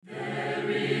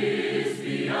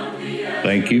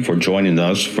Thank you for joining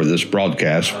us for this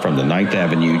broadcast from the Ninth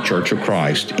Avenue Church of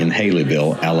Christ in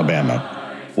Haleyville,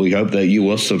 Alabama. We hope that you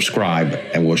will subscribe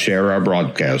and will share our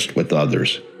broadcast with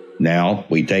others. Now,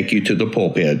 we take you to the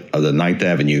pulpit of the Ninth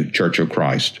Avenue Church of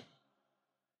Christ.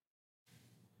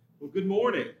 Well, good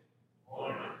morning.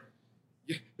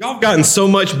 Y'all have gotten so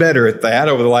much better at that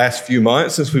over the last few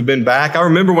months since we've been back. I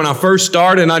remember when I first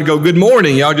started and I'd go, good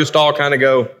morning. Y'all just all kind of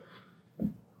go,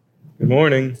 good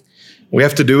morning. We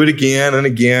have to do it again and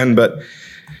again, but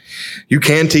you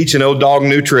can teach an old dog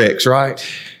new tricks, right?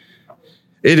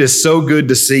 It is so good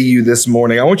to see you this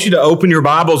morning. I want you to open your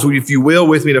Bibles, if you will,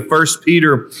 with me to 1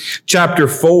 Peter chapter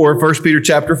 4. 1 Peter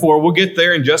chapter 4. We'll get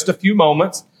there in just a few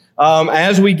moments.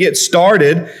 As we get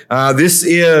started, this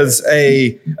is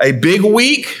a big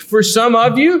week for some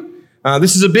of you.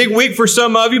 This is a big week for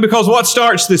some of you because what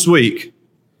starts this week?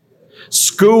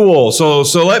 School. So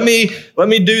let me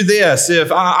do this.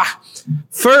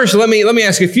 First, let me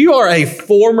ask, if you are a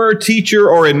former teacher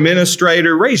or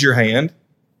administrator, raise your hand.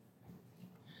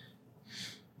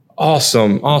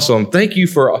 Awesome. Thank you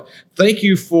for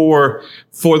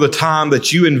the time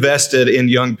that you invested in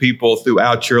young people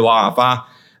throughout your life.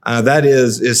 That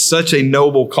is such a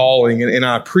noble calling, and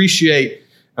I appreciate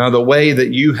the way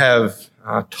that you have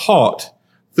taught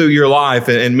through your life,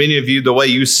 and many of you, the way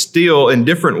you still, in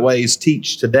different ways,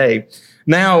 teach today.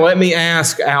 Now, let me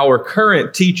ask our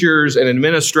current teachers and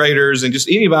administrators and just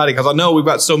anybody, because I know we've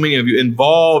got so many of you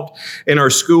involved in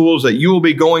our schools, that you will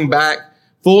be going back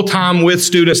full-time with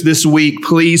students this week.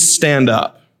 Please stand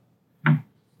up.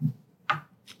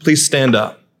 Please stand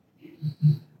up.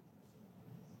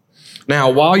 Now,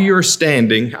 while you're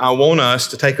standing, I want us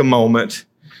to take a moment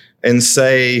and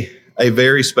say a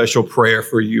very special prayer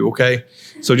for you, okay?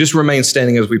 So just remain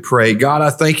standing as we pray. God,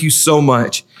 I thank you so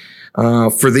much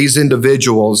for these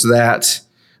individuals that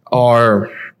are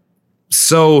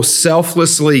so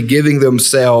selflessly giving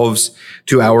themselves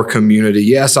to our community.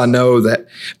 Yes, I know that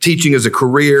teaching is a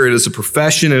career, it is a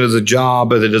profession, it is a job,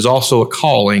 but it is also a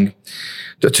calling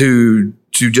to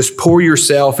just pour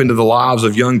yourself into the lives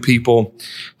of young people,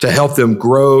 to help them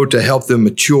grow, to help them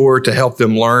mature, to help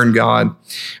them learn, God.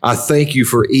 I thank you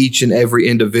for each and every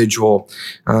individual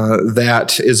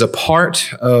that is a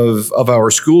part of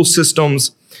our school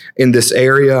systems in this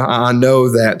area. I know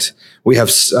that we have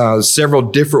several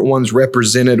different ones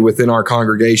represented within our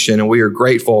congregation, and we are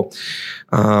grateful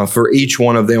for each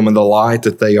one of them and the light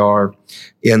that they are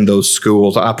in those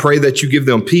schools. I pray that you give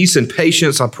them peace and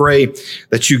patience. I pray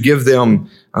that you give them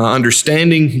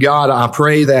understanding. God, I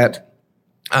pray that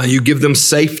you give them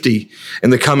safety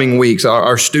in the coming weeks.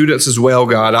 Our students as well,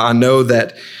 God. I know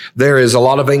that there is a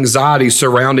lot of anxiety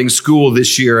surrounding school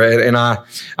this year, and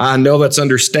I know that's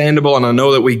understandable, and I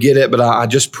know that we get it, but I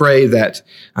just pray that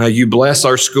you bless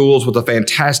our schools with a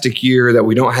fantastic year, that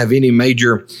we don't have any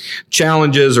major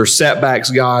challenges or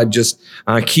setbacks, God. Just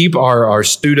keep our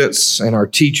students and our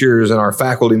teachers and our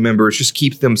faculty members, just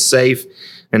keep them safe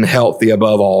and healthy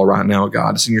above all right now,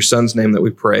 God. It's in your Son's name that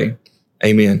we pray.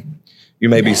 Amen. You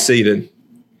may be seated.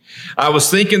 I was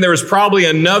thinking there was probably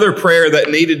another prayer that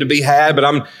needed to be had,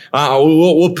 but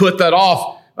we'll put that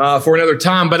off for another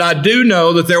time. But I do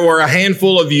know that there were a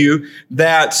handful of you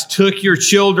that took your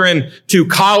children to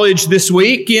college this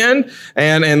weekend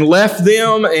and left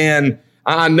them, and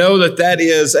I know that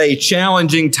is a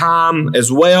challenging time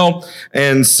as well.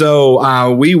 And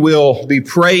so we will be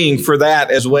praying for that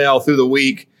as well through the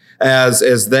week,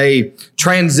 as they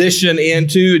transition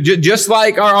into, just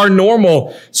like our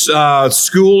normal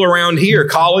school around here.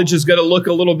 College is going to look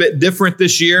a little bit different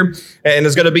this year, and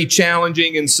it's going to be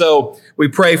challenging. And so we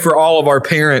pray for all of our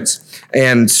parents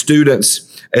and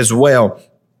students as well.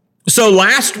 So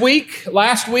last week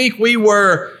we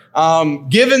were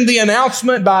given the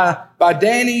announcement by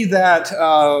Danny that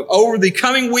over the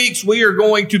coming weeks we are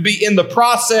going to be in the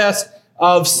process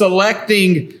of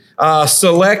selecting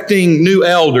new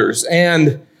elders.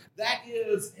 And that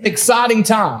is an exciting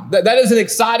time. That is an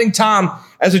exciting time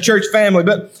as a church family.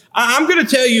 But I'm going to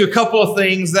tell you a couple of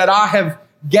things that I have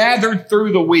gathered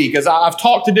through the week as I've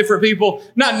talked to different people,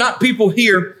 not people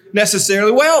here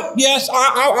necessarily. Well, yes,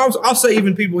 I'll say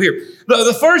even people here.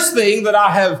 The first thing that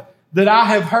I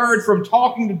have heard from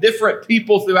talking to different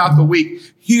people throughout the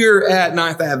week here at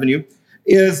Ninth Avenue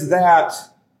is that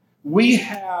we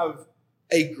have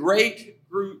a great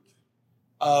group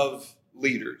of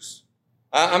leaders.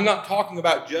 I'm not talking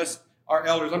about just our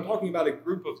elders. I'm talking about a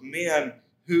group of men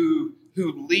who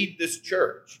lead this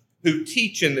church, who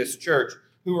teach in this church,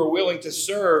 who are willing to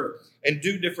serve and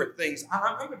do different things.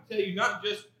 I'm going to tell you, not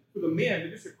just for the men, but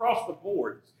just across the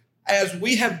board, as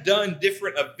we have done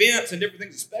different events and different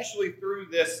things, especially through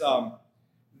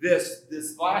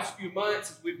this last few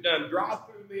months as we've done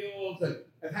drive-through meals and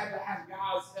have had to have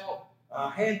guys help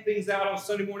hand things out on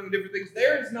Sunday morning and different things.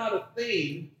 There is not a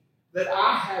thing that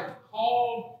I have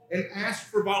called and asked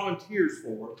for volunteers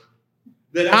for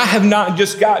that I have not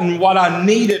just gotten what I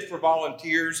needed for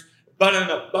volunteers, but an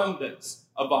abundance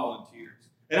of volunteers.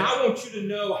 And I want you to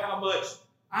know how much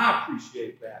I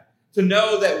appreciate that. To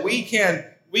know that we can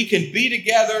be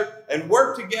together and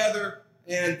work together,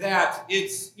 and that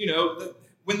it's,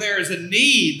 when there is a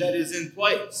need that is in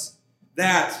place,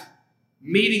 that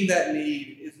meeting that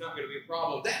need is not going to be a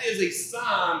problem. That is a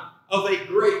sign of a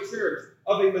great church,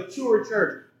 of a mature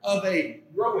church, of a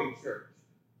growing church.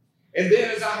 And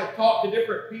then as I have talked to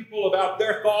different people about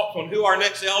their thoughts on who our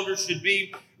next elders should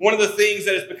be, one of the things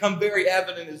that has become very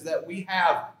evident is that we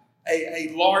have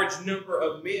a large number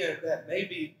of men that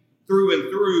maybe through and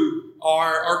through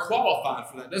are qualified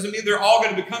for that. Doesn't mean they're all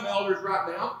going to become elders right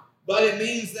now, but it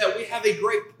means that we have a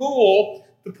great pool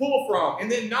to pull from. And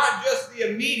then not just the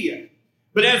immediate,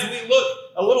 but as we look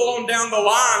a little on down the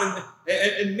line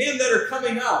and men that are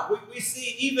coming up, we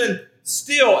see even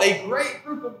still a great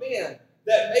group of men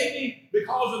that maybe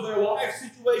because of their life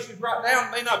situations right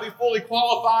now may not be fully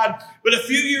qualified, but a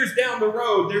few years down the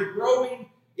road, they're growing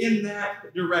in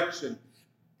that direction.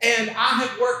 And I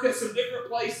have worked at some different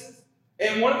places,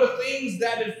 and one of the things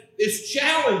that is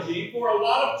challenging for a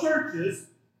lot of churches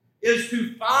is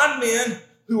to find men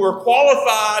who are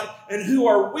qualified and who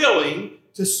are willing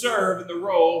to serve in the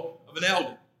role of an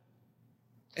elder.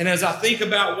 And as I think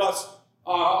about what's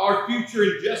our future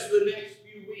in just the next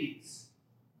few weeks,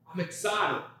 I'm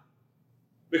excited.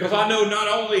 Because I know not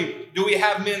only do we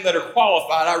have men that are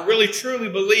qualified, I really truly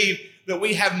believe that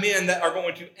we have men that are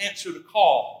going to answer the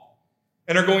call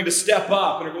and are going to step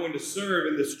up and are going to serve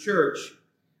in this church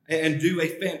and do a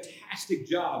fantastic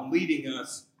job leading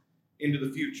us into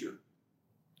the future.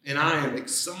 And I am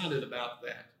excited about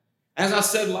that. As I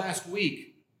said last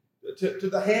week, to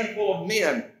the handful of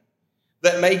men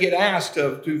that may get asked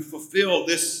to fulfill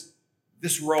this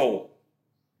role,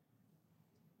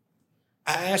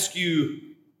 I ask you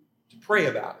to pray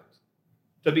about it,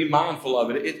 to be mindful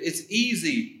of it. It's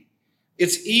easy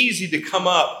to come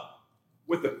up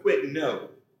with a quick no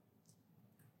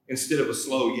instead of a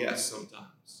slow yes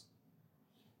sometimes.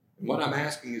 And what I'm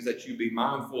asking is that you be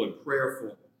mindful and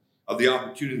prayerful of the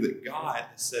opportunity that God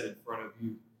has set in front of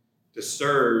you to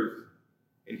serve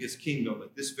in His kingdom.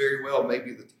 That this very well may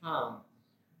be the time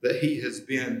that He has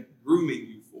been grooming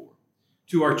you for.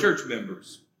 To our church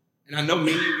members, and I know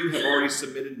many of you have already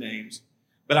submitted names,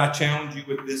 but I challenge you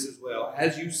with this as well.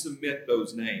 As you submit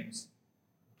those names,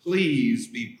 please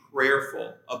be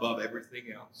prayerful above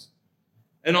everything else.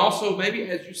 And also, maybe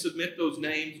as you submit those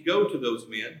names, go to those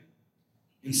men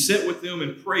and sit with them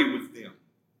and pray with them.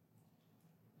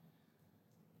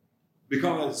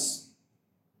 Because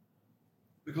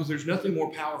there's nothing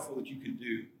more powerful that you can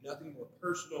do, nothing more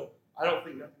personal. I don't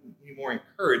think nothing any more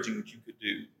encouraging that you could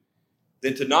do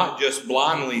than to not just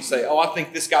blindly say, oh, I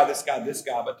think this guy,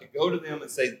 but to go to them and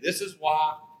say, this is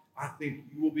why I think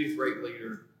you will be a great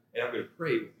leader, and I'm going to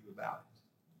pray with you about it.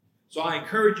 So I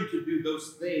encourage you to do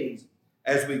those things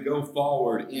as we go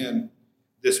forward in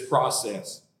this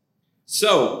process.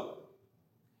 So,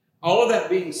 all of that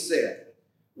being said,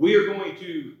 we are going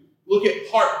to look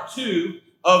at part 2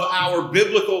 of our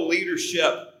biblical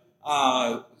leadership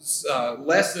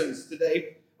lessons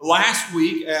today. Last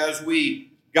week, as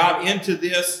we got into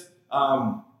this,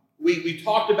 we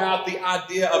talked about the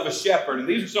idea of a shepherd. And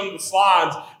these are some of the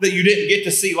slides that you didn't get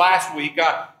to see last week.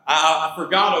 I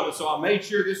forgot them, so I made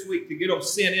sure this week to get them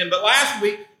sent in. But last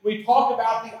week, we talked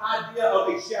about the idea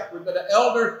of a shepherd, that an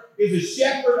elder is a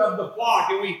shepherd of the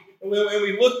flock. And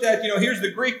we looked at, here's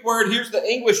the Greek word, here's the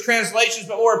English translations,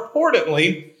 but more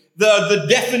importantly, the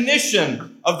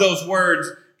definition of those words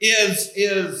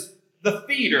is the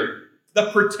feeder, the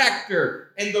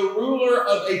protector, and the ruler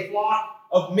of a flock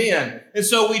of men. And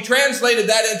so we translated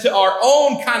that into our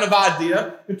own kind of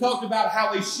idea and talked about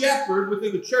how a shepherd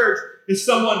within the church is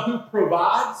someone who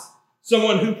provides.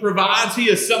 He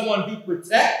is someone who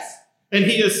protects, and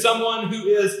he is someone who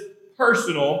is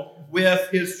personal with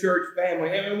his church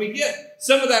family. And we get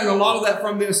some of that and a lot of that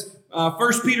from this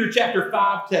 1 Peter chapter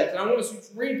 5 text. And I want us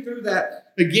to read through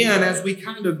that again as we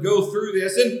kind of go through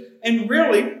this. And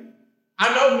really,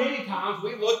 I know many times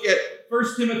we look at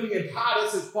 1 Timothy and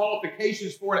Titus as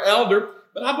qualifications for an elder,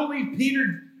 but I believe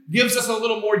Peter gives us a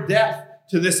little more depth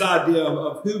to this idea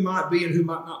of who might be and who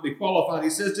might not be qualified. He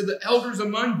says, to the elders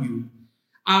among you,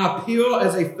 I appeal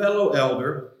as a fellow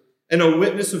elder and a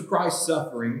witness of Christ's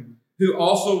suffering, who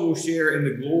also will share in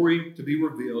the glory to be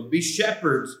revealed. Be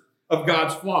shepherds of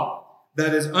God's flock,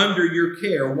 that is under your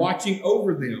care, watching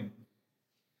over them.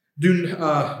 Do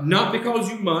not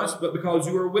because you must, but because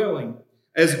you are willing,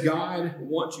 as God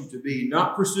wants you to be,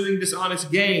 not pursuing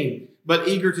dishonest gain, but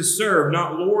eager to serve,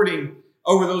 not lording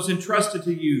over those entrusted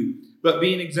to you, but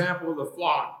be an example of the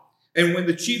flock. And when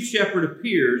the chief shepherd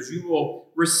appears, you will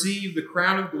receive the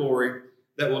crown of glory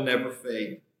that will never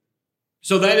fade.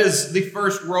 So that is the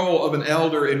first role of an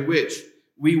elder in which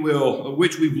we've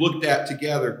looked at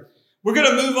together. We're going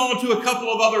to move on to a couple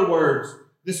of other words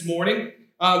this morning.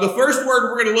 The first word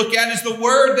we're going to look at is the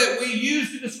word that we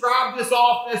use to describe this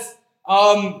office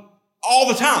all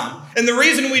the time. And the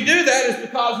reason we do that is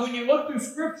because when you look through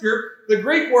Scripture, the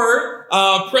Greek word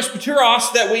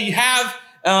presbyteros that we have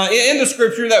in the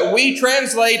Scripture that we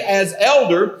translate as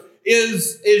elder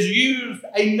is used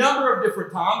a number of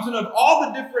different times. And of all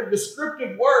the different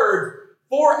descriptive words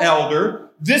for elder,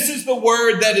 this is the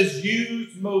word that is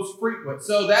used most frequent.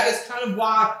 So that is kind of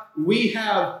why we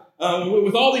have,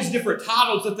 with all these different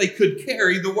titles that they could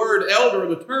carry, the word elder, or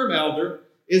the term elder,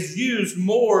 is used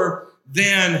more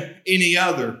than any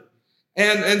other.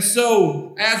 And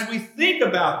so as we think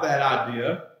about that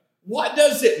idea, what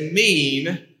does it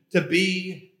mean to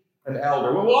be an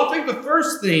elder? Well, I think the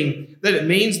first thing that it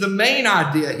means, the main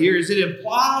idea here, is it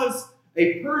implies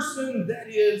a person that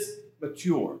is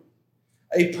mature.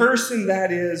 A person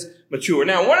that is mature.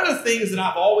 Now, one of the things that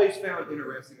I've always found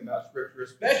interesting about Scripture,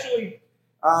 especially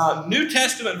New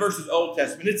Testament versus Old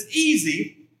Testament, it's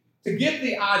easy to get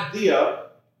the idea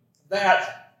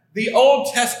that the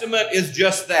Old Testament is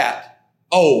just that,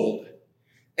 old.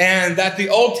 And that the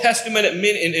Old Testament in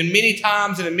many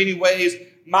times and in many ways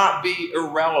might be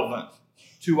irrelevant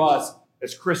to us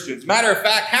as Christians. Matter of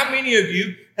fact, how many of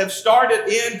you have started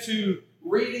into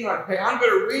reading, like, okay, I'm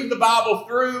going to read the Bible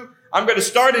through, I'm going to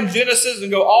start in Genesis and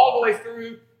go all the way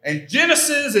through, and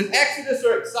Genesis and Exodus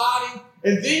are exciting,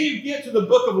 and then you get to the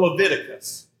book of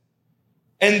Leviticus,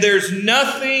 and there's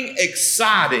nothing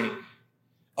exciting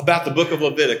about the book of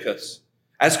Leviticus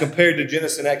as compared to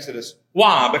Genesis and Exodus.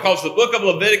 Why? Because the book of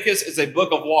Leviticus is a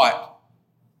book of what?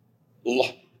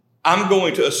 I'm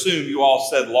going to assume you all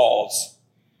said laws.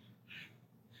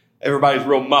 Everybody's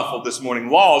real muffled this morning.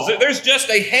 Laws. There's just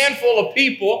a handful of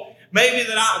people maybe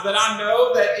that I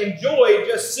know that enjoy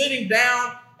just sitting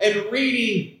down and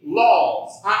reading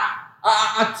laws.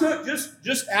 I took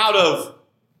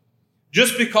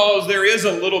just because there is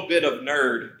a little bit of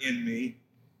nerd in me.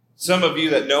 Some of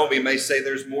you that know me may say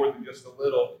there's more than just a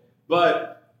little.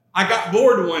 But I got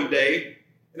bored one day,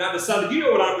 and I decided, you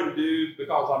know what I'm going to do,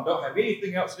 because I don't have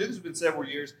anything else to do. This has been several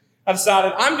years. I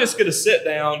decided I'm just going to sit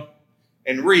down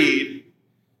and read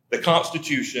the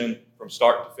Constitution from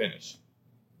start to finish.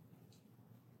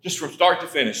 Just from start to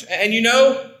finish. And you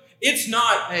know, it's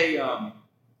not the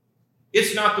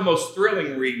most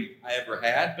thrilling read I ever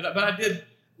had, but I did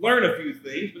learn a few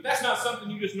things. But that's not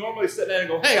something you just normally sit down and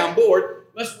go, hey, I'm bored.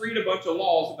 Let's read a bunch of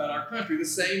laws about our country. The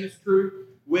same is true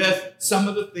with some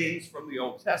of the things from the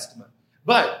Old Testament.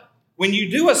 But when you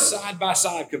do a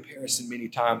side-by-side comparison many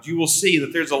times, you will see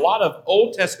that there's a lot of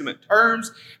Old Testament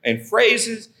terms and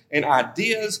phrases and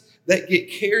ideas that get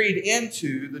carried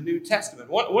into the New Testament.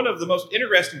 One of the most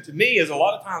interesting to me is a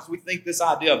lot of times we think this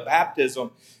idea of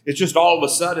baptism is just all of a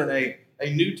sudden a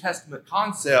New Testament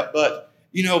concept. But,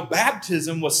 you know,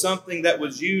 baptism was something that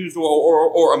was used,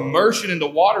 or immersion in the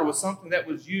water was something that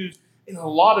was used in a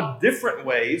lot of different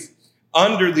ways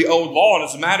under the old law. And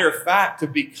as a matter of fact, to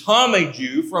become a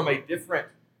Jew from a different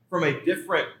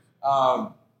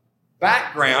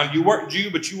background, you weren't Jew,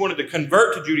 but you wanted to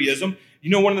convert to Judaism. You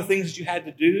know, one of the things that you had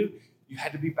to do, you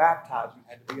had to be baptized. You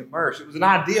had to be immersed. It was an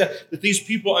idea that these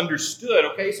people understood,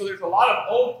 okay? So there's a lot of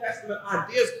Old Testament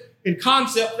ideas and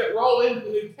concepts that roll into the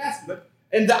New Testament,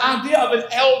 and the idea of an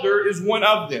elder is one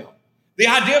of them. The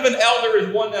idea of an elder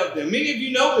is one of them. Many of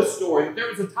you know this story. There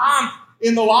was a time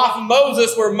in the life of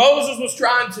Moses where Moses was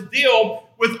trying to deal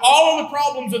with all of the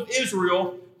problems of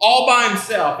Israel all by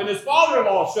himself. And his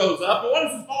father-in-law shows up, and what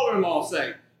does his father-in-law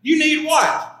say? You need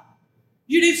what?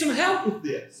 You need some help with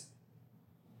this.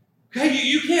 Okay,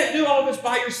 you can't do all of this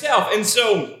by yourself. And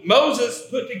so Moses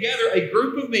put together a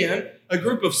group of men, a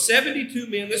group of 72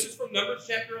 men. This is from Numbers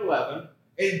chapter 11.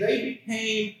 And they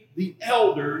became the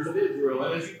elders of Israel.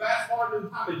 And as you fast forward to the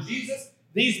time of Jesus,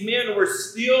 these men were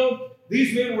still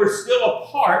a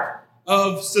part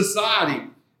of society.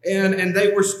 And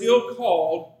they were still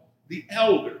called the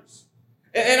elders.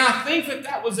 And I think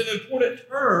that was an important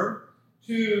term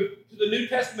to the New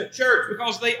Testament church,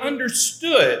 because they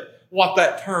understood what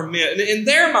that term meant. And in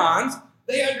their minds,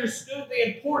 they understood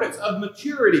the importance of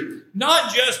maturity.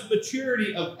 Not just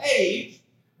maturity of age,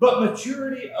 but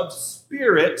maturity of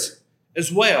spirit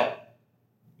as well.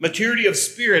 maturity of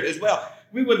spirit as well.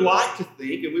 We would like to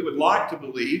think and we would like to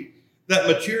believe that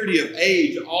maturity of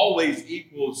age always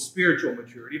equals spiritual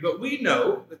maturity, but we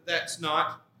know that that's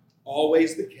not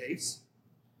always the case.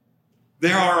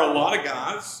 There are a lot of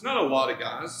guys, not a lot of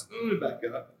guys, let me back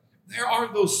up. There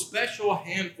are those special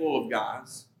handful of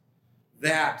guys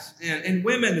that, and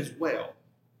women as well,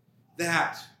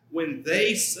 that when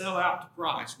they sell out to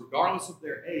Christ, regardless of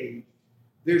their age,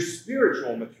 their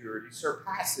spiritual maturity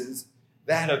surpasses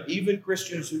that of even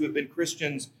Christians who have been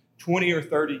Christians 20 or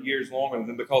 30 years longer than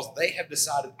them, because they have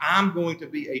decided, I'm going to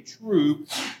be a true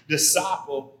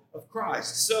disciple of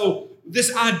Christ. So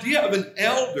this idea of an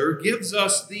elder gives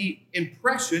us the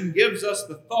impression, gives us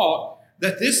the thought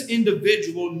that this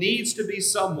individual needs to be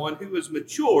someone who is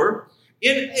mature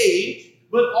in age,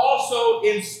 but also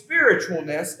in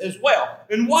spiritualness as well.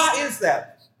 And why is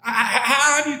that?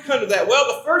 How do you come to that?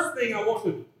 Well, the first thing I want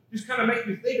to just kind of make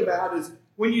you think about is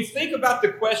when you think about the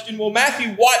question, well,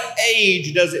 Matthew, what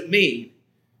age does it mean?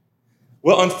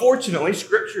 Well, unfortunately,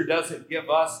 Scripture doesn't give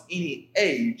us any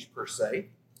age per se,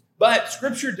 but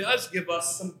Scripture does give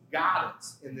us some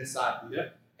guidance in this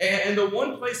idea. And the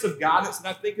one place of guidance that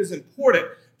I think is important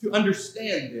to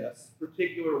understand this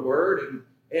particular word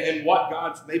and what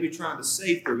God's maybe trying to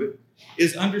say through it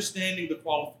is understanding the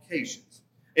qualifications.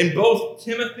 In both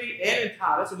Timothy and in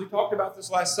Titus, and we talked about this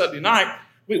last Sunday night,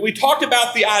 we talked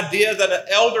about the idea that an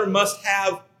elder must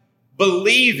have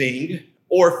believing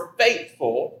or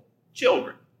faithful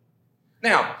children.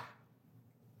 Now,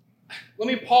 let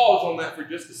me pause on that for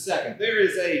just a second. There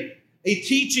is a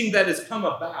teaching that has come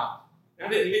about. I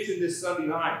didn't mention this Sunday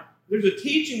night. There's a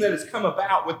teaching that has come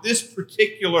about with this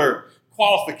particular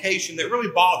qualification that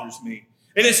really bothers me.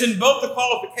 And it's in both the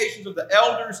qualifications of the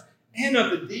elders and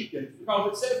of the deacons,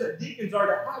 because it says that deacons are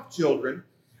to have children.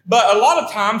 But a lot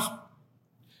of times,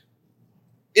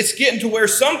 it's getting to where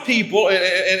some people,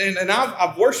 and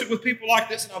I've worshiped with people like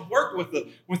this, and I've worked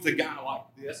with a guy like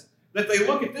this, that they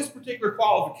look at this particular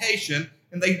qualification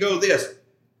and they go this: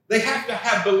 they have to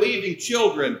have believing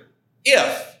children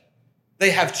if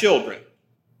they have children.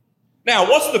 Now,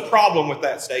 what's the problem with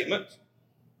that statement?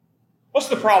 What's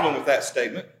the problem with that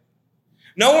statement?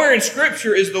 Nowhere in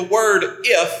Scripture is the word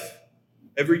if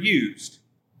ever used.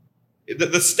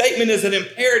 The statement is an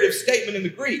imperative statement in the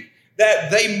Greek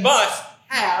that they must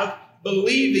have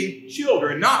believing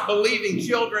children, not believing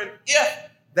children if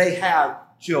they have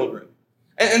children.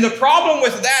 And the problem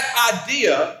with that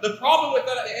idea,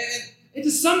 and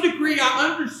to some degree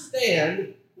I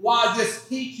understand why this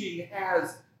teaching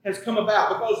has come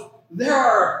about, because there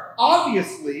are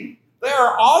obviously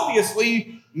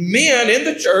men in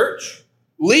the church,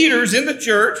 leaders in the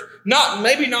church,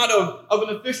 maybe not of an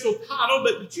official title,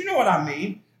 but you know what I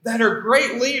mean, that are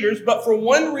great leaders, but for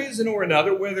one reason or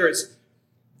another, whether it's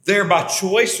there by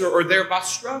choice or there by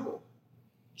struggle,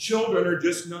 children are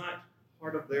just not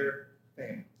part of their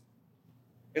family.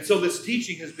 And so this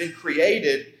teaching has been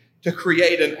created to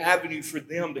create an avenue for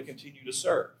them to continue to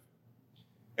serve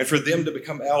and for them to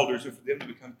become elders and for them to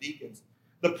become deacons.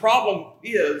 The problem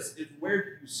is where do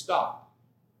you stop?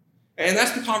 And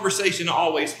that's the conversation I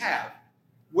always have.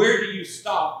 Where do you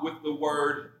stop with the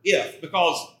word if?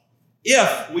 Because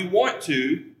if we want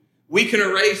to, we can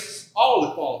erase all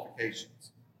the qualifications.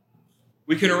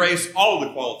 We can erase all of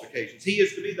the qualifications. He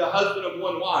is to be the husband of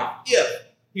one wife if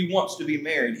he wants to be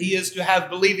married. He is to have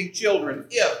believing children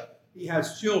if he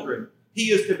has children.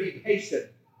 He is to be patient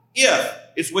if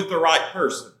it's with the right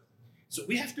person. So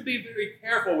we have to be very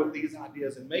careful with these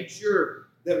ideas and make sure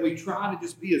that we try to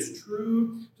just be as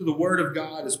true to the Word of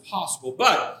God as possible.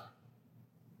 But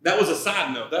that was a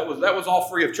side note. That was all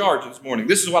free of charge this morning.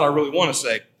 This is what I really want to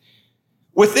say.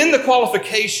 Within the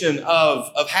qualification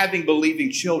of having believing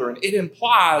children, it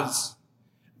implies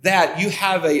that you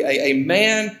have a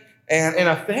man and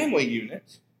a family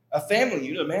unit, a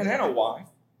man and a wife,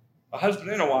 a husband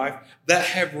and a wife, that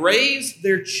have raised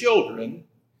their children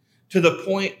to the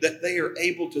point that they are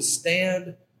able to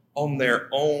stand on their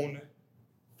own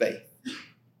faith.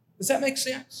 Does that make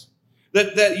sense?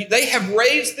 That they have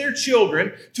raised their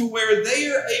children to where they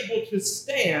are able to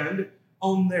stand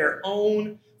on their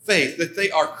own faith, that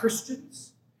they are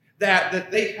Christians,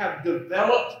 that they have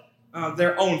developed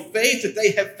their own faith, that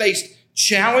they have faced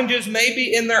challenges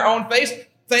maybe in their own faith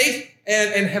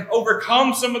and have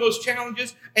overcome some of those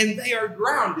challenges, and they are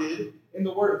grounded in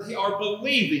the Word. They are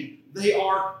believing. They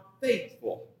are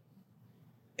faithful.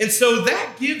 And so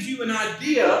that gives you an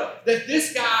idea that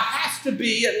this guy has to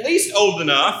be at least old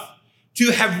enough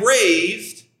to have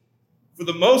raised, for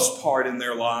the most part in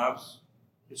their lives,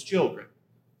 his children,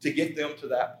 to get them to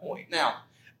that point. Now,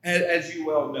 as you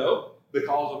well know,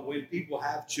 because of when people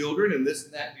have children and this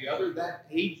and that and the other, that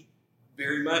age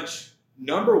very much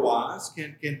number-wise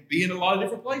can be in a lot of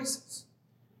different places.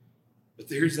 But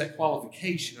there's that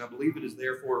qualification. I believe it is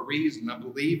there for a reason. I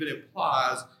believe it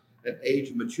implies an age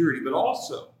of maturity. But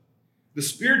also, the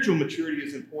spiritual maturity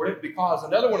is important because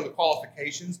another one of the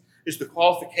qualifications is the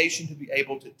qualification to be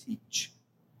able to teach.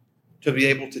 To be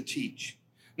able to teach.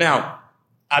 Now,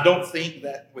 I don't think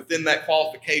that within that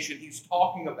qualification he's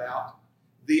talking about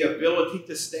the ability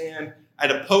to stand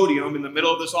at a podium in the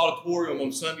middle of this auditorium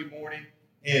on Sunday morning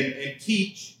and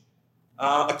teach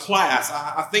a class.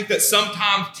 I think that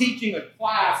sometimes teaching a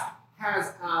class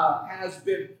has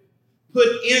been put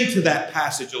into that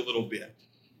passage a little bit.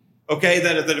 Okay,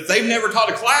 that if they've never taught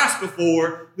a class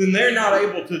before, then they're not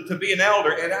able to be an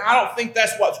elder. And I don't think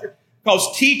that's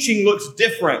because teaching looks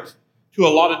different to a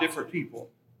lot of different people.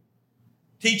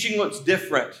 Teaching looks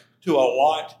different to a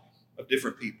lot of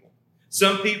different people.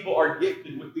 Some people are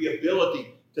gifted with the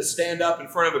ability to stand up in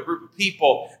front of a group of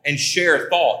people and share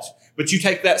thoughts. But you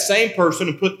take that same person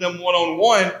and put them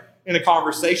one-on-one in a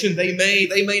conversation, they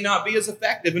may not be as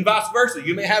effective, and vice versa.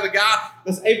 You may have a guy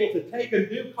that's able to take a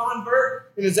new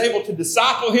convert and is able to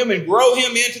disciple him and grow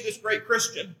him into this great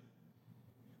Christian.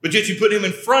 But yet you put him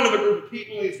in front of a group of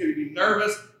people and he's going to be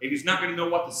nervous and he's not going to know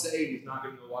what to say and he's not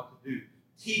going to know what to do.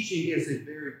 Teaching is a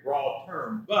very broad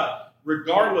term, but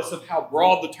regardless of how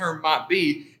broad the term might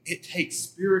be, it takes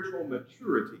spiritual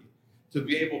maturity to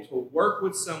be able to work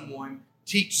with someone,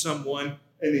 teach someone,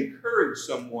 and encourage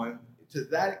someone to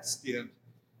that extent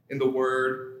in the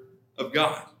Word of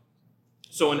God.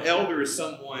 So an elder is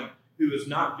someone who is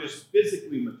not just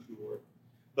physically mature,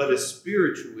 but is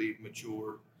spiritually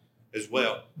mature as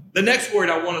well. The next word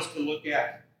I want us to look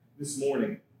at this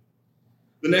morning,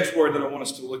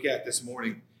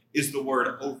 is the word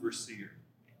overseer.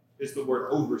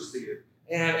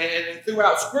 And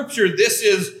throughout Scripture, this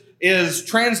is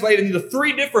translated into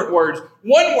three different words.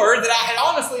 One word that I had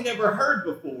honestly never heard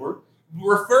before,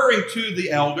 referring to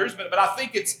the elders, but I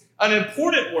think it's an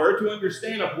important word to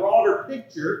understand a broader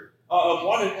picture of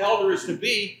what an elder is to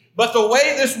be. But the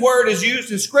way this word is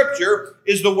used in Scripture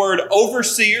is the word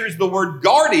overseer, is the word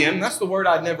guardian, that's the word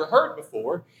I'd never heard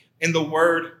before, and the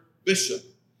word bishop.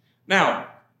 Now,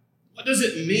 what does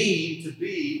it mean to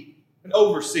be an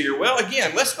overseer? Well,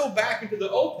 again, let's go back into the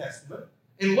Old Testament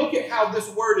and look at how this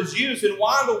word is used and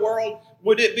why in the world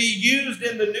would it be used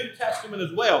in the New Testament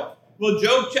as well. Well,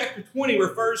 Job chapter 20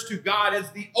 refers to God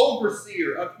as the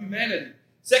overseer of humanity.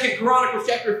 2 Chronicles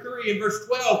chapter 3 and verse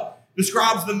 12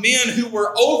 describes the men who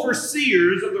were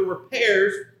overseers of the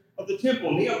repairs of the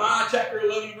temple. Nehemiah chapter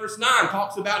 11 and verse 9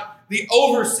 talks about the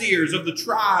overseers of the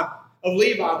tribe of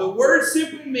Levi. The word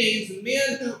simply means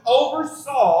men who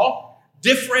oversaw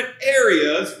different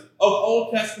areas of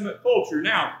Old Testament culture.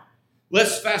 Now,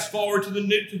 let's fast forward to the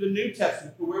New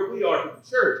Testament, to where we are, to the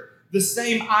church. The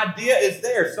same idea is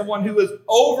there. Someone who is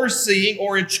overseeing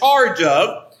or in charge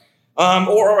of,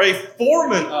 or a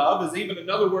foreman of, is even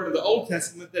another word in the Old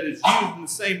Testament that is used in the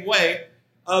same way,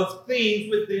 of things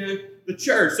within the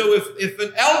church. So if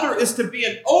an elder is to be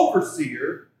an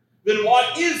overseer, then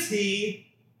what is he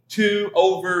to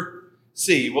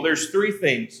oversee? Well, there's three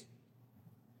things.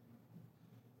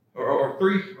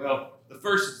 The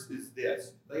first is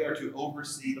this. They are to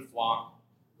oversee the flock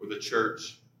or the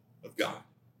church of God.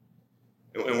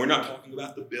 And we're not talking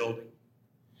about the building.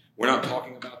 We're not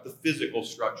talking about the physical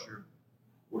structure.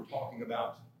 We're talking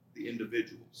about the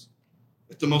individuals.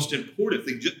 But the most important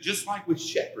thing, just like with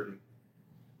shepherding,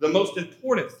 the most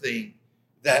important thing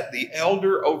that the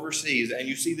elder oversees, and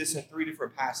you see this in three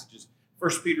different passages. 1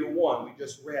 Peter 1, we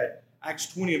just read. Acts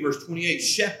 20 and verse 28,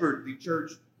 shepherd the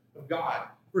church of God.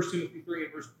 1 Timothy 3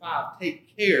 and verse 5,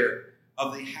 take care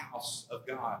of the house of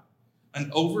God. An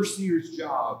overseer's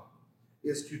job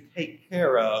is to take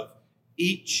care of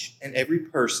each and every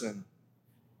person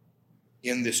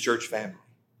in this church family.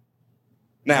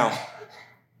 Now,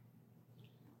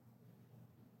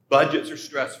 budgets are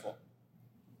stressful.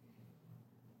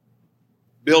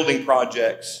 Building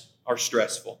projects are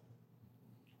stressful.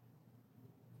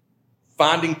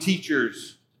 Finding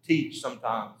teachers to teach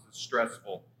sometimes is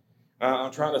stressful.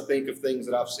 I'm trying to think of things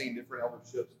that I've seen different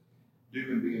elderships do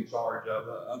and be in charge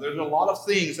of. There's a lot of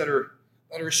things that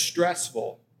are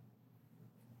stressful.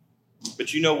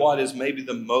 But you know what is maybe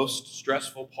the most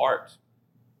stressful part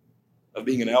of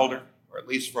being an elder, or at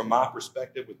least from my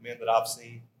perspective with men that I've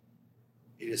seen?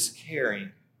 It is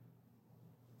caring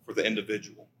for the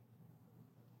individual.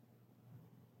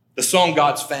 The song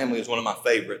God's Family is one of my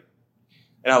favorite.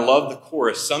 And I love the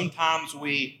chorus. Sometimes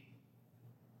we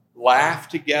laugh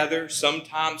together.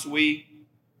 Sometimes we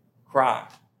cry.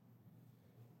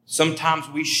 Sometimes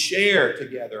we share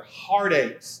together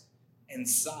heartaches and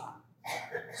sigh.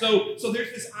 So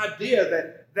there's this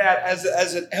idea that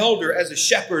as an elder, as a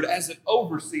shepherd, as an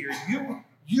overseer,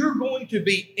 you're going to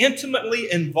be intimately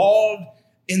involved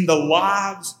in the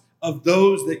lives of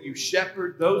those that you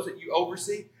shepherd, those that you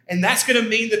oversee. And that's going to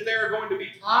mean that there are going to be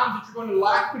times that you're going to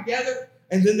laugh together,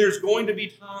 and then there's going to be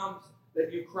times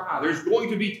that you cry. There's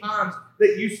going to be times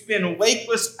that you spend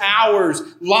wakeless hours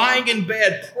lying in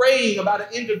bed praying about an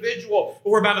individual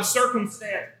or about a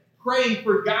circumstance, praying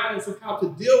for guidance of how to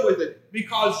deal with it,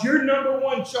 because your number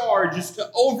one charge is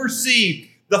to oversee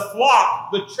the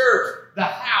flock, the church, the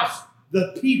house,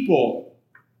 the people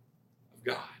of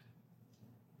God.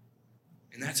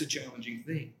 And that's a challenging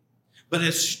thing. But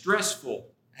as stressful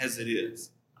as it is,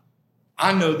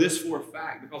 I know this for a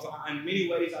fact because in many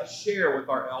ways I share with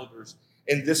our elders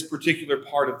in this particular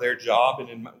part of their job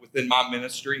and within my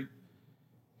ministry.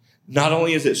 Not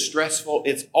only is it stressful,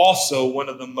 it's also one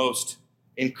of the most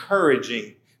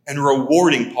encouraging and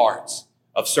rewarding parts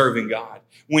of serving God.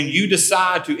 When you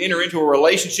decide to enter into a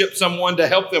relationship with someone to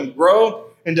help them grow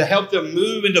and to help them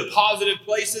move into positive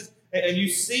places, and you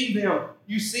see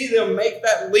them make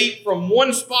that leap from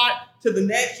one spot to the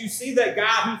next. You see that guy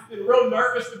who's been real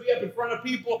nervous to be up in front of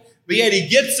people, but yet he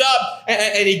gets up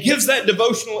and he gives that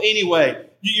devotional anyway.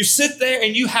 You sit there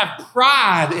and you have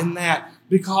pride in that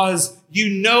because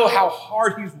you know how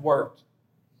hard he's worked.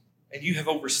 And you have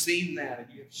overseen that, and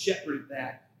you have shepherded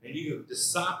that, and you have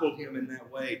discipled him in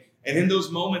that way. And in those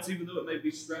moments, even though it may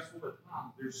be stressful at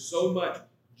times, there's so much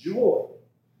joy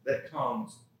that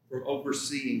comes from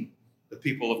overseeing the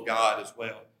people of God as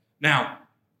well. Now,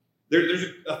 there's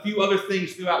a few other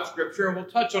things throughout Scripture, and we'll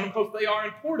touch on them because they are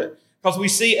important. Because we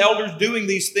see elders doing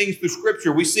these things through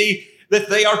Scripture. We see that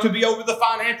they are to be over the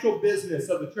financial business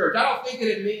of the church. I don't think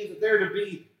that it means that they're to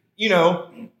be,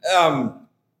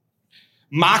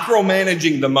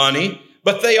 micromanaging the money,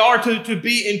 but they are to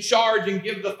be in charge and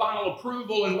give the final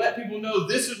approval and let people know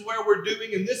this is where we're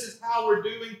doing and this is how we're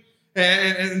doing.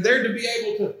 And they're to be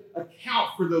able to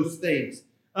account for those things.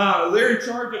 They're in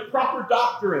charge of proper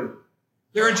doctrine.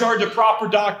 They're in charge of proper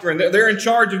doctrine. They're in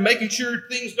charge of making sure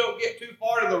things don't get too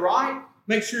far to the right,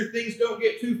 make sure things don't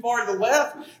get too far to the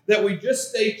left, that we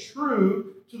just stay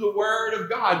true to the Word of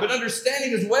God. But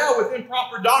understanding as well within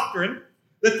proper doctrine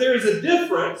that there's a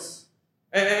difference.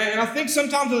 And I think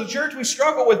sometimes as a church we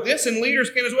struggle with this, and leaders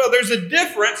can as well. There's a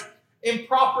difference in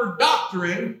proper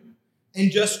doctrine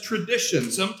and just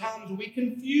tradition. Sometimes we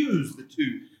confuse the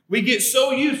two. We get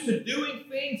so used to doing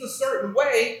things a certain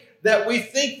way that we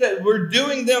think that we're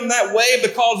doing them that way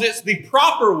because it's the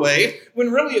proper way,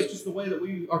 when really it's just the way that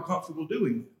we are comfortable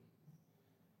doing them.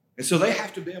 And so they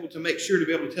have to be able to make sure to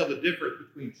be able to tell the difference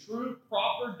between true,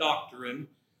 proper doctrine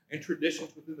and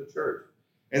traditions within the church.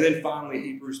 And then finally,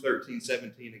 Hebrews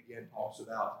 13:17 again talks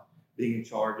about being in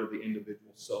charge of the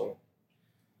individual soul.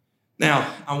 Now,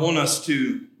 I want us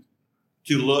to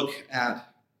look at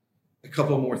a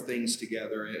couple more things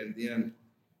together, and then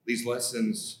these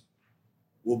lessons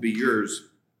will be yours.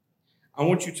 I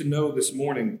want you to know this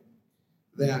morning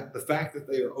that the fact that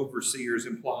they are overseers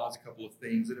implies a couple of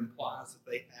things. It implies that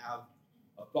they have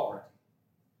authority.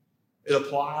 It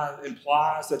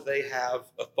implies that they have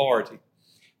authority.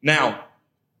 Now,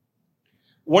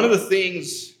 one of the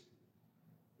things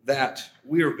that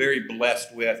we are very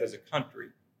blessed with as a country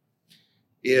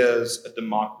is a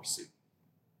democracy.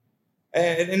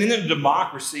 And in a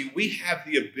democracy, we have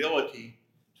the ability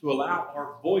to allow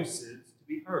our voices to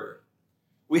be heard.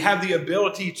 We have the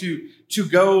ability to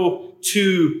go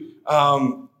to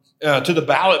the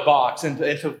ballot box and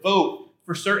to vote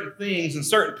for certain things and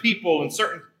certain people and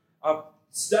certain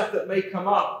stuff that may come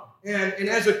up. And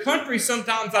as a country,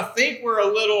 sometimes I think we're a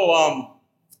little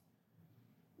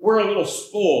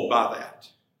spoiled by that.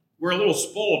 We're a little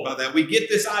spoiled by that. We get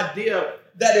this idea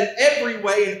that in every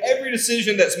way, in every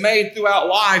decision that's made throughout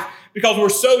life, because we're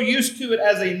so used to it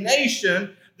as a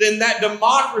nation, then that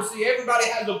democracy, everybody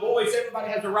has a voice, everybody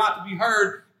has a right to be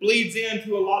heard, bleeds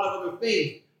into a lot of other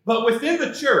things. But within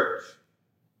the church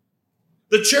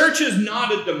is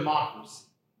not a democracy.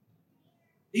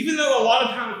 Even though a lot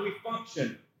of times we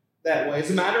function that way. As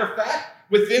a matter of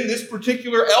fact, within this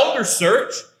particular elder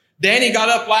search, Danny got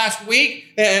up last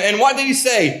week, and what did he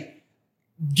say?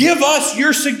 Give us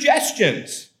your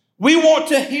suggestions. We want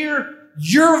to hear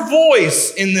your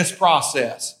voice in this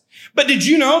process. But did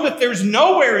you know that there's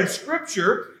nowhere in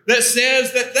Scripture that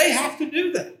says that they have to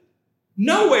do that?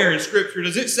 Nowhere in Scripture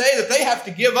does it say that they have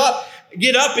to get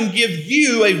up and give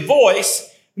you a voice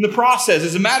in the process.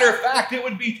 As a matter of fact, it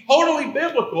would be totally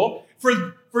biblical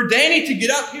for Danny to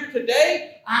get up here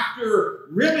today after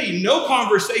really no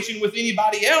conversation with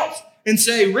anybody else, and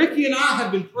say, Ricky and I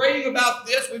have been praying about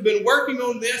this. We've been working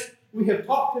on this. We have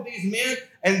talked to these men,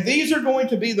 and these are going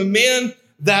to be the men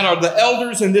that are the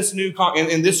elders in this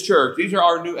in this church. These are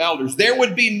our new elders. There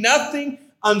would be nothing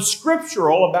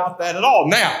unscriptural about that at all.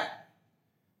 Now,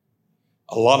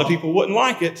 a lot of people wouldn't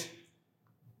like it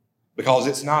because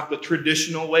it's not the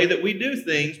traditional way that we do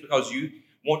things, because you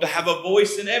want to have a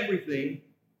voice in everything.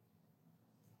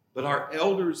 But our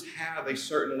elders have a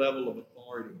certain level of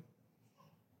authority.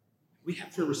 We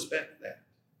have to respect that.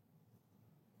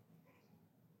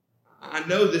 I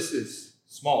know this is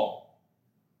small,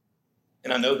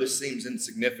 and I know this seems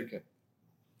insignificant.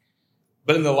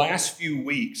 But in the last few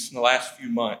weeks, in the last few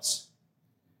months,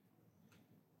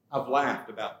 I've laughed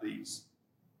about these.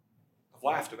 I've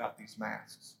laughed about these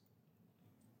masks.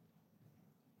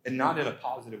 And not in a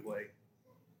positive way,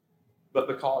 but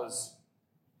because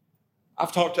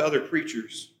I've talked to other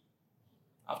preachers.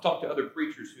 I've talked to other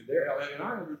preachers and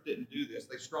our elders didn't do this.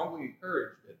 They strongly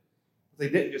encouraged it. They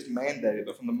didn't just mandate it,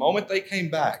 but from the moment they came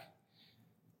back,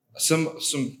 some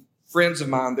friends of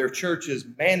mine, their churches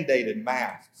mandated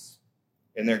masks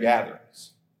in their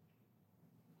gatherings.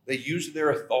 They used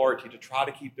their authority to try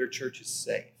to keep their churches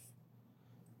safe.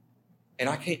 And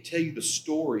I can't tell you the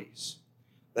stories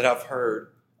that I've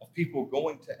heard of people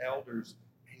going to elders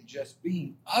and just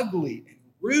being ugly and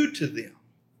rude to them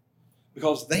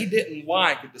because they didn't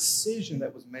like a decision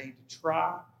that was made to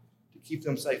try to keep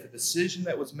them safe, a decision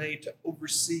that was made to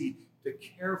oversee, to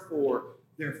care for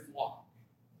their flock.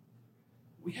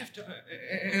 We have to,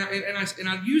 and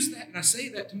I use that and I say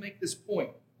that to make this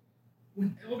point.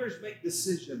 When elders make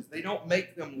decisions, they don't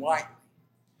make them lightly.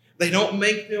 They don't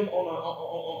make them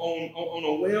on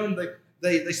a whim.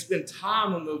 They spend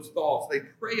time on those thoughts. They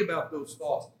pray about those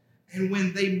thoughts. And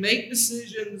when they make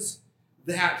decisions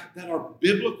that are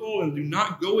biblical and do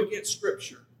not go against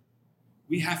Scripture,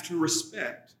 we have to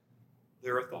respect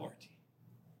their authority.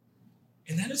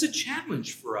 And that is a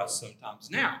challenge for us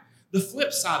sometimes. Now, the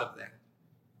flip side of that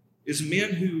is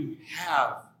men who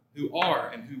are,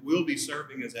 and who will be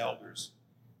serving as elders.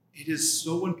 It is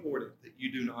so important that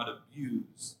you do not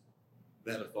abuse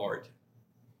that authority.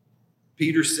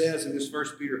 Peter says in this 1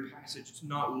 Peter passage, to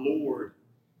not lord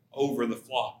over the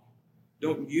flock.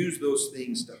 Don't use those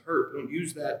things to hurt. Don't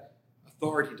use that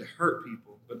authority to hurt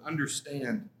people, but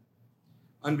understand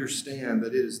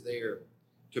that it is there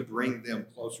to bring them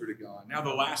closer to God. Now,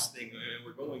 the last thing, and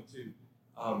we're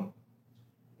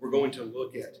going to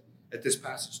look at this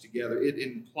passage together. It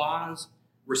implies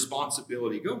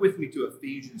responsibility. Go with me to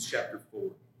Ephesians chapter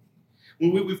 4.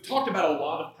 We've talked about a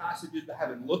lot of passages, but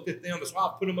haven't looked at them. That's why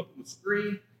I put them up on the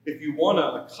screen. If you want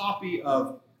a copy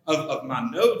of my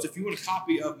notes, if you want a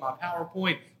copy of my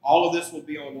PowerPoint, all of this will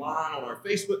be online on our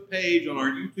Facebook page, on our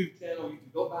YouTube channel. You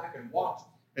can go back and watch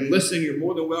and listen. You're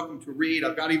more than welcome to read.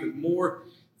 I've got even more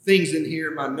things in here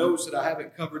in my notes that I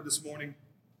haven't covered this morning.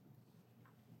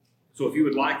 So if you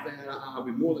would like that, I'll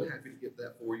be more than happy to get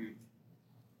that for you.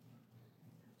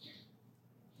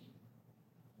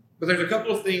 But there's a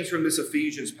couple of things from this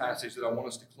Ephesians passage that I want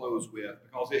us to close with,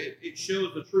 because it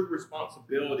shows the true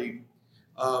responsibility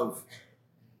of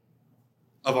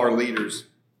our leaders.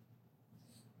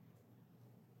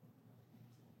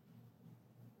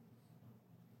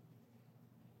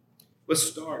 Let's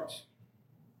start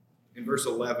in verse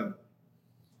 11.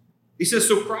 He says,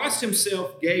 so Christ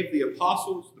himself gave the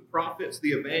apostles, the prophets, the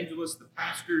evangelists, the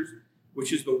pastors,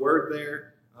 which is the word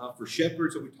there for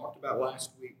shepherds that we talked about last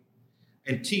week,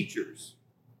 and teachers.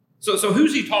 So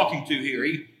who's he talking to here?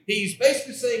 He's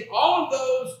basically saying all of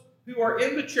those who are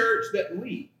in the church that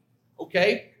lead,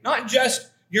 okay? Not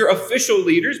just your official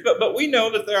leaders, but we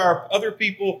know that there are other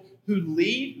people who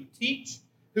lead, who teach,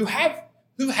 who have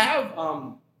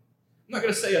I'm not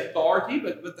going to say authority,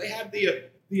 but they have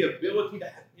the ability to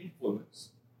have influence.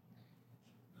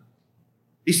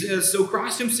 He says, so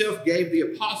Christ himself gave the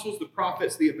apostles, the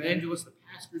prophets, the evangelists, the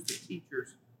pastors, the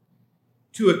teachers,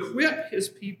 to equip his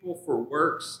people for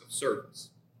works of service,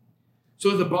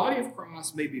 so that the body of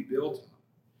Christ may be built up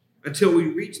until we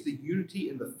reach the unity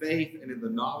in the faith and in the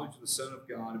knowledge of the Son of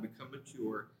God and become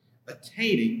mature,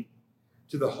 attaining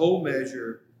to the whole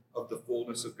measure of the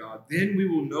fullness of God. Then we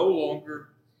will no longer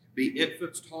be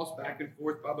infants tossed back and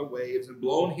forth by the waves and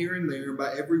blown here and there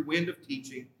by every wind of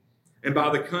teaching and by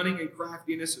the cunning and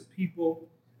craftiness of people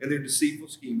and their deceitful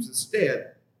schemes.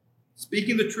 Instead,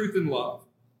 speaking the truth in love,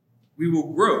 we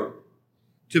will grow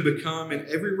to become in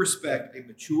every respect a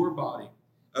mature body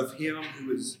of him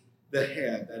who is the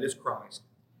head, that is Christ.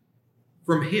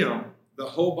 From him, the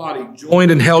whole body,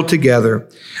 joined and held together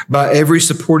by every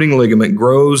supporting ligament,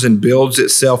 grows and builds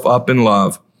itself up in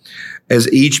love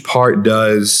as each part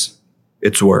does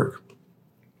its work.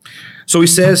 So he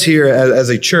says here, as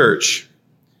a church,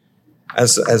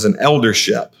 as an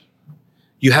eldership,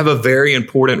 you have a very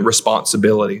important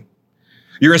responsibility.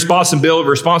 Your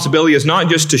responsibility is not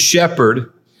just to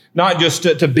shepherd, not just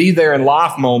to be there in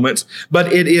life moments,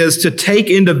 but it is to take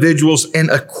individuals and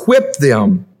equip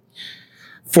them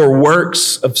for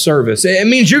works of service. It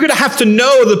means you're going to have to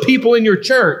know the people in your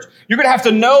church. You're going to have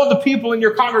to know the people in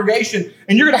your congregation,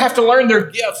 and you're going to have to learn their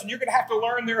gifts, and you're going to have to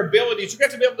learn their abilities. You're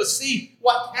going to have to be able to see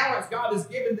what talents God has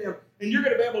given them, and you're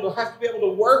going to have to be able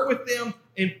to work with them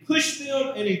and push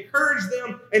them and encourage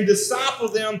them and disciple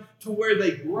them to where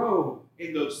they grow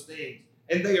in those things,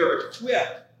 and they are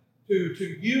equipped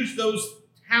to use those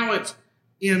talents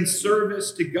in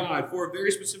service to God for a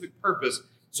very specific purpose,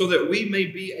 so that we may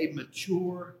be a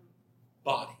mature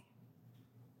body.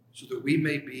 So that we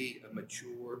may be a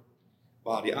mature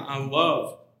body. I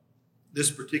love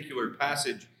this particular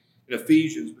passage in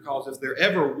Ephesians, because if there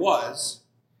ever was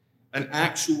an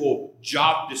actual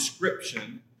job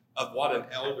description of what an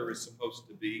elder is supposed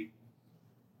to be,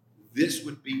 this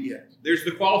would be it. There's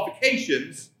the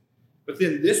qualifications, but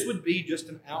then this would be just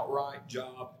an outright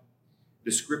job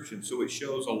description. So it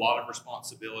shows a lot of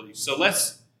responsibility. So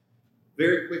let's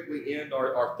very quickly end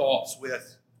our thoughts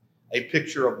with a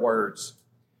picture of words.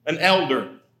 An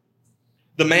elder,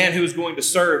 the man who is going to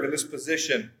serve in this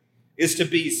position, is to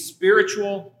be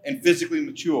spiritual and physically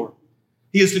mature.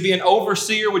 He is to be an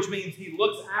overseer, which means he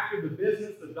looks after the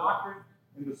business, the doctrine,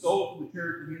 and the soul of the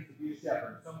church. He needs to be a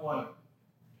shepherd, someone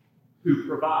who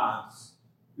provides,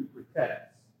 who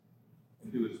protects,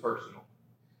 and who is personal.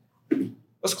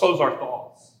 Let's close our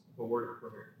thoughts with a word of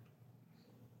prayer.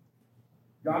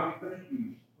 God, we thank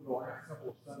you for the last couple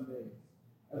of Sundays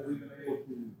as we've been able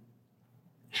to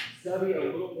study a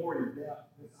little more in depth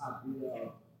this idea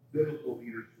of biblical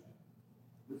leadership,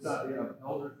 this idea of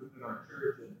elders within our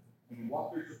church, and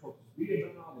what they're supposed to be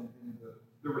about, and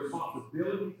the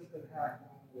responsibilities that they have,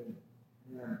 and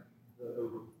the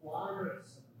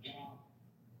requirements of the job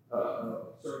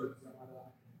of service.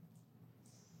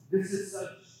 This is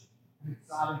such an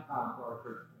exciting time for our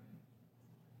church.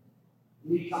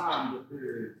 Any time that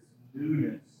there is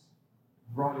newness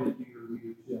brought into your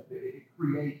leadership, it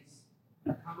creates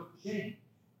a time of change,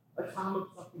 a time of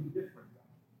something different.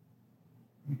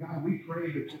 And God, we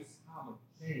pray that this time of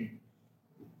change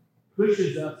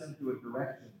pushes us into a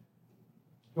direction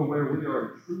to where we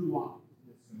are a true light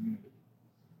in this community,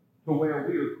 to where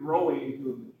we are growing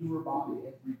into a mature body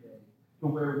every day, to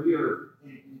where we are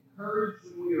encouraged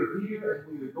when we are here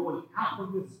and we are going out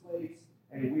from this place,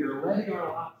 and we are letting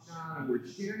our light shine, and we're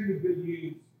sharing the good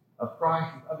news of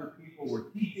Christ with other people. We're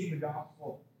teaching the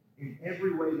gospel in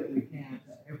every way that we can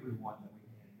to everyone that we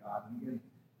can, God.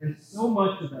 And so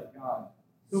much of that, God,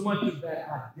 so much of that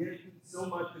identity, so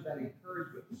much of that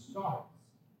encouragement starts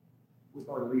with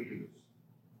our leaders.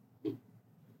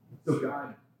 So,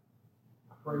 God,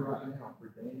 I pray right now for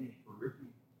Danny, for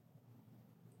Ricky,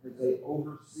 as they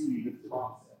oversee this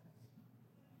process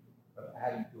of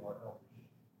adding to our eldership.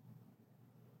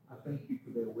 I thank you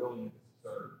for their willingness to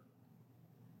serve,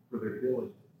 for their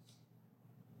diligence,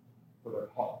 for their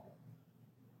heart.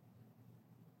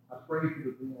 I pray for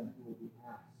the men who will be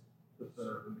asked to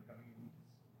serve in the coming weeks,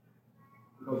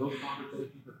 because those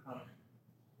conversations are coming.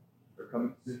 They're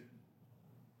coming soon.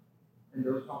 And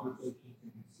those conversations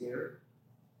can be scary.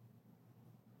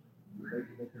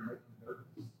 Maybe they can make you nervous.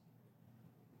 It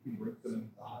can bring some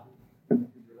anxiety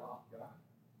into your life, God.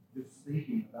 Just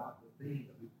thinking about the things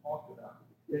that we've talked about.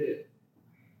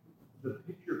 The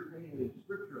picture painted in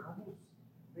Scripture almost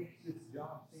makes this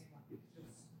job seem like it's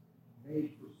just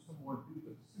made for someone who's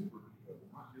a superhero,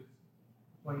 not just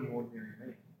plain ordinary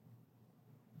man.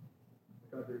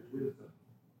 Because there's wisdom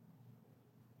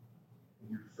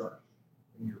in your structure,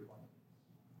 in your plan.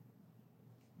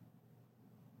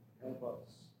 Help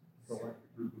us select a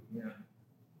group of men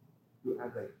who,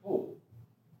 as a whole,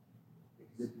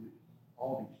 exhibit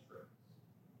all these strengths.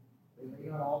 They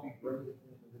may not all be great as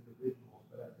individuals,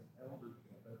 but as an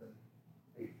eldership, as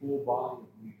a full body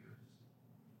of leaders,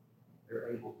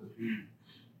 they're able to be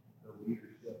the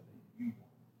leadership that you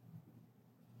want.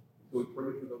 So we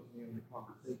pray for those men, the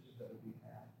conversations that will be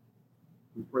had.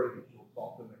 We pray that you'll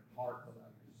soften their hearts, allow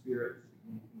your spirit to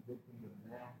begin convicting them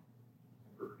now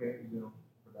and preparing them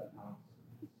for that time of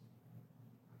service.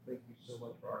 I thank you so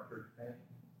much for our church family.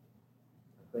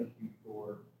 I thank you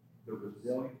for the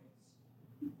resilience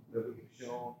that we have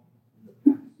shown in the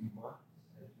past few months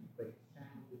as we face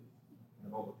challenges and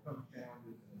have overcome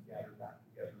challenges and have gathered back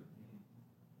together again.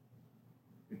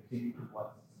 Continue to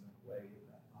bless us in that way, with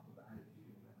that type of attitude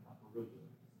and that type of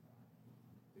resilience.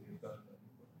 To give us that.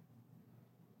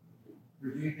 If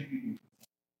there's anything you do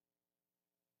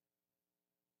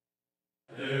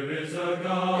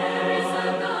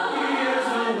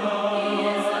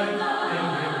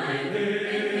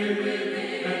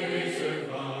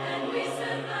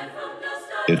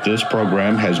If this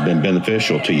program has been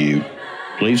beneficial to you,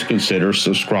 please consider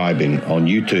subscribing on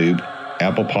YouTube,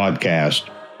 Apple Podcast,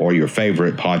 or your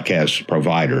favorite podcast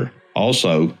provider.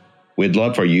 Also, we'd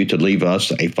love for you to leave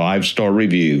us a 5-star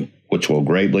review, which will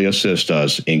greatly assist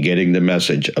us in getting the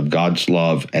message of God's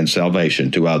love and salvation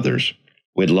to others.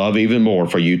 We'd love even more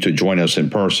for you to join us in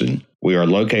person. We are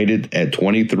located at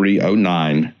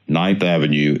 2309 9th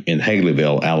Avenue in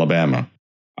Haleyville, Alabama.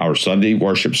 Our Sunday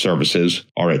worship services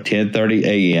are at 10:30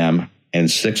 a.m. and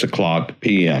 6 o'clock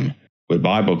p.m., with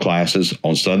Bible classes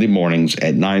on Sunday mornings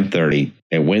at 9:30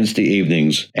 and Wednesday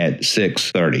evenings at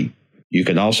 6:30. You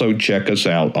can also check us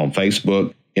out on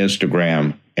Facebook,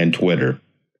 Instagram, and Twitter.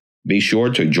 Be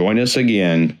sure to join us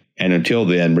again, and until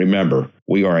then, remember,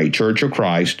 we are a Church of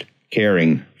Christ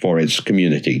caring for its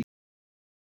community.